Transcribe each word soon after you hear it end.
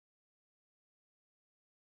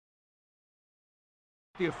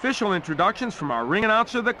The official introductions from our ring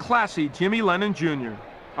announcer, the classy Jimmy Lennon Jr.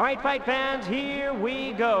 All right, fight fans, here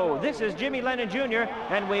we go. This is Jimmy Lennon Jr.,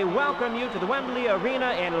 and we welcome you to the Wembley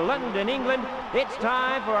Arena in London, England. It's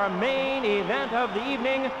time for our main event of the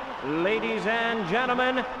evening. Ladies and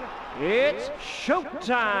gentlemen, it's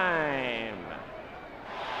showtime.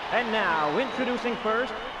 And now, introducing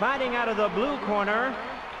first, fighting out of the blue corner,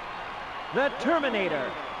 the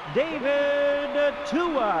Terminator, David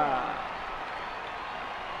Tua.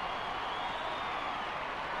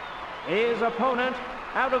 His opponent,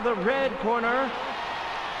 out of the red corner,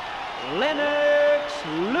 Lennox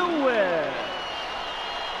Lewis.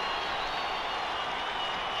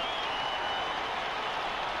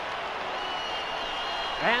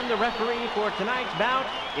 And the referee for tonight's bout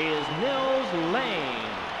is Mills Lane.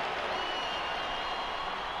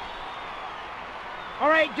 All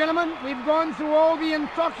right, gentlemen, we've gone through all the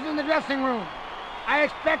instructions in the dressing room. I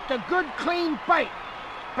expect a good, clean fight.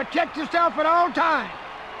 Protect yourself at all times.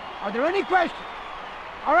 Are there any questions?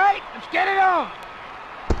 All right, let's get it on.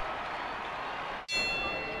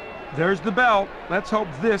 There's the bell. Let's hope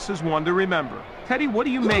this is one to remember. Teddy, what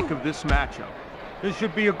do you make of this matchup? This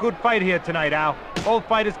should be a good fight here tonight, Al. Both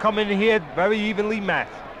fighters coming in here very evenly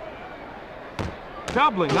matched.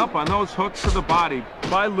 Doubling up on those hooks to the body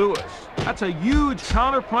by Lewis. That's a huge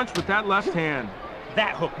counter punch with that left hand.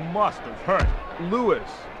 That hook must have hurt. Lewis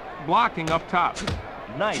blocking up top.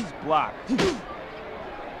 Nice block.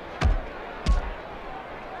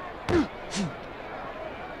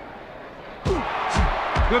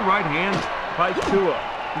 Good right hand by Tua.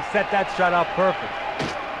 He set that shot out perfect.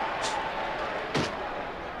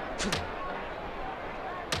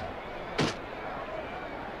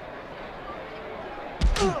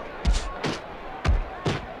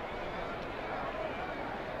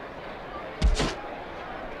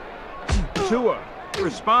 Tua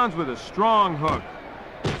responds with a strong hook.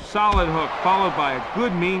 Solid hook followed by a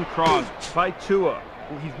good mean cross by Tua.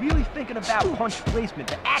 Well, he's really thinking about punch placement,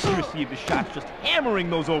 the accuracy of his shots, just hammering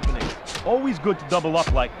those openings. Always good to double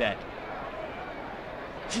up like that.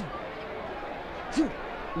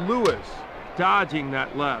 Lewis dodging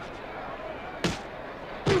that left.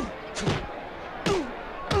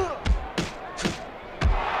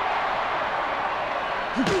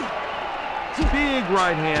 Big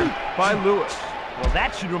right hand by Lewis. Well,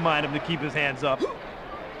 that should remind him to keep his hands up.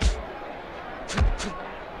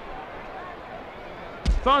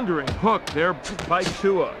 Thundering hook there by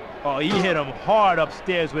Tua. Oh, he hit him hard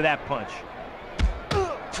upstairs with that punch.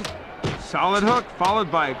 Solid hook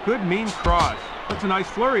followed by a good mean cross. That's a nice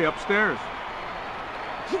flurry upstairs.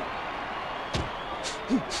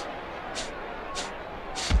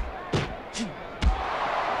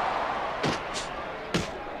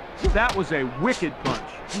 That was a wicked punch.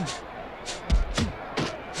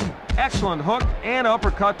 Excellent hook and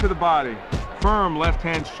uppercut to the body. Firm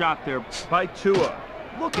left-hand shot there by Tua.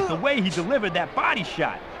 Look at the way he delivered that body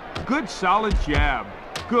shot. Good solid jab.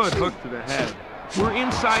 Good hook to the head. We're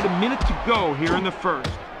inside a minute to go here in the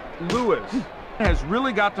first. Lewis has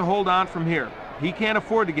really got to hold on from here. He can't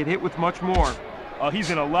afford to get hit with much more. Oh,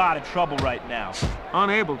 he's in a lot of trouble right now.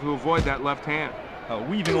 Unable to avoid that left hand. Oh,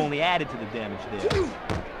 weaving only added to the damage there.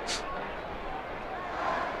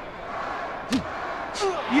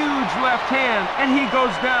 Huge left hand, and he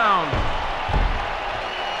goes down.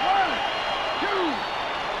 1, 2,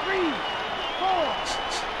 3, 4.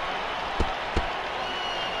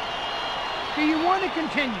 Do you want to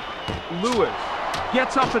continue? Lewis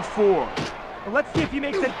gets up at 4. Well, let's see if he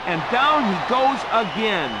makes it. And down he goes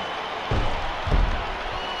again.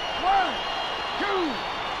 1, 2,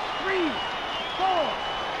 3, 4,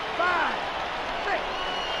 5, 6,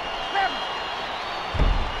 7.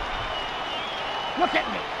 Look at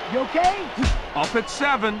me. You okay? Up at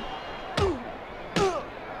 7.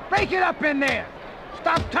 Break it up in there.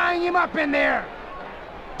 Stop tying him up in there.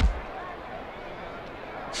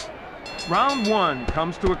 Round 1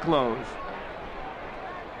 comes to a close.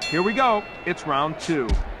 Here we go. It's round 2.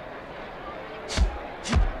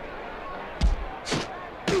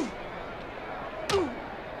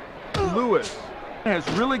 Lewis has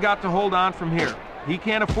really got to hold on from here. He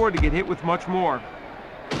can't afford to get hit with much more.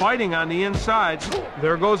 Fighting on the inside.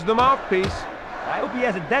 There goes the mouthpiece. I hope he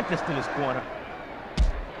has a dentist in his corner.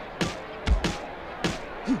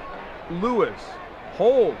 Lewis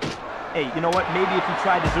holds. Hey, you know what? Maybe if he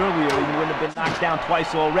tried this earlier, he wouldn't have been knocked down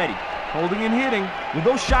twice already. Holding and hitting. With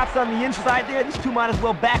those shots on the inside there, these two might as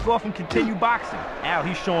well back off and continue boxing. Al,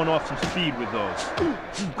 he's showing off some speed with those.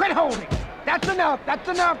 Quit holding. That's enough. That's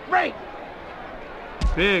enough. Break.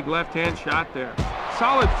 Big left-hand shot there.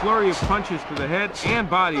 Solid flurry of punches to the head and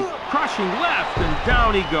body. Crushing left, and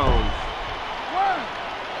down he goes. 1,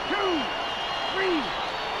 3, 4,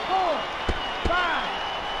 5,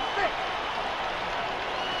 6.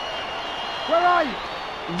 Where are you?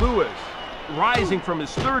 Lewis, rising from his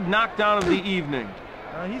third knockdown of the evening.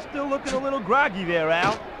 He's still looking a little groggy there,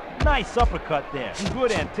 Al. Nice uppercut there.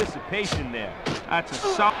 Good anticipation there. That's a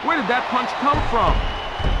solid. Where did that punch come from?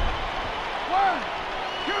 1,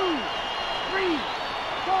 2, 3,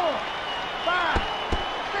 4, 5,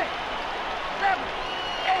 6, 7,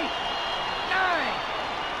 8, 9,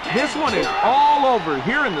 10. This one is all over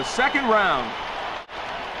here in the second round.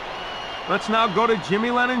 Let's now go to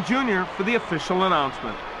Jimmy Lennon Jr. for the official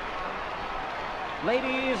announcement.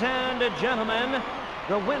 Ladies and gentlemen,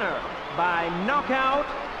 the winner by knockout,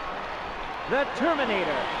 the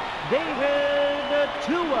Terminator, David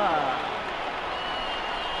Tua.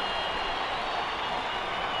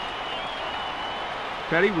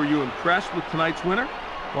 Petty, were you impressed with tonight's winner?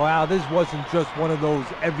 Well, Al, this wasn't just one of those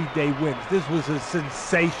everyday wins. This was a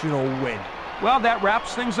sensational win. Well, that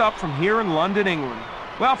wraps things up from here in London, England.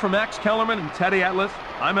 Well, from Max Kellerman and Teddy Atlas,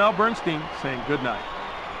 I'm Al Bernstein saying good night.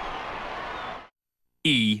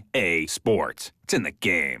 EA Sports. It's in the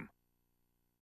game.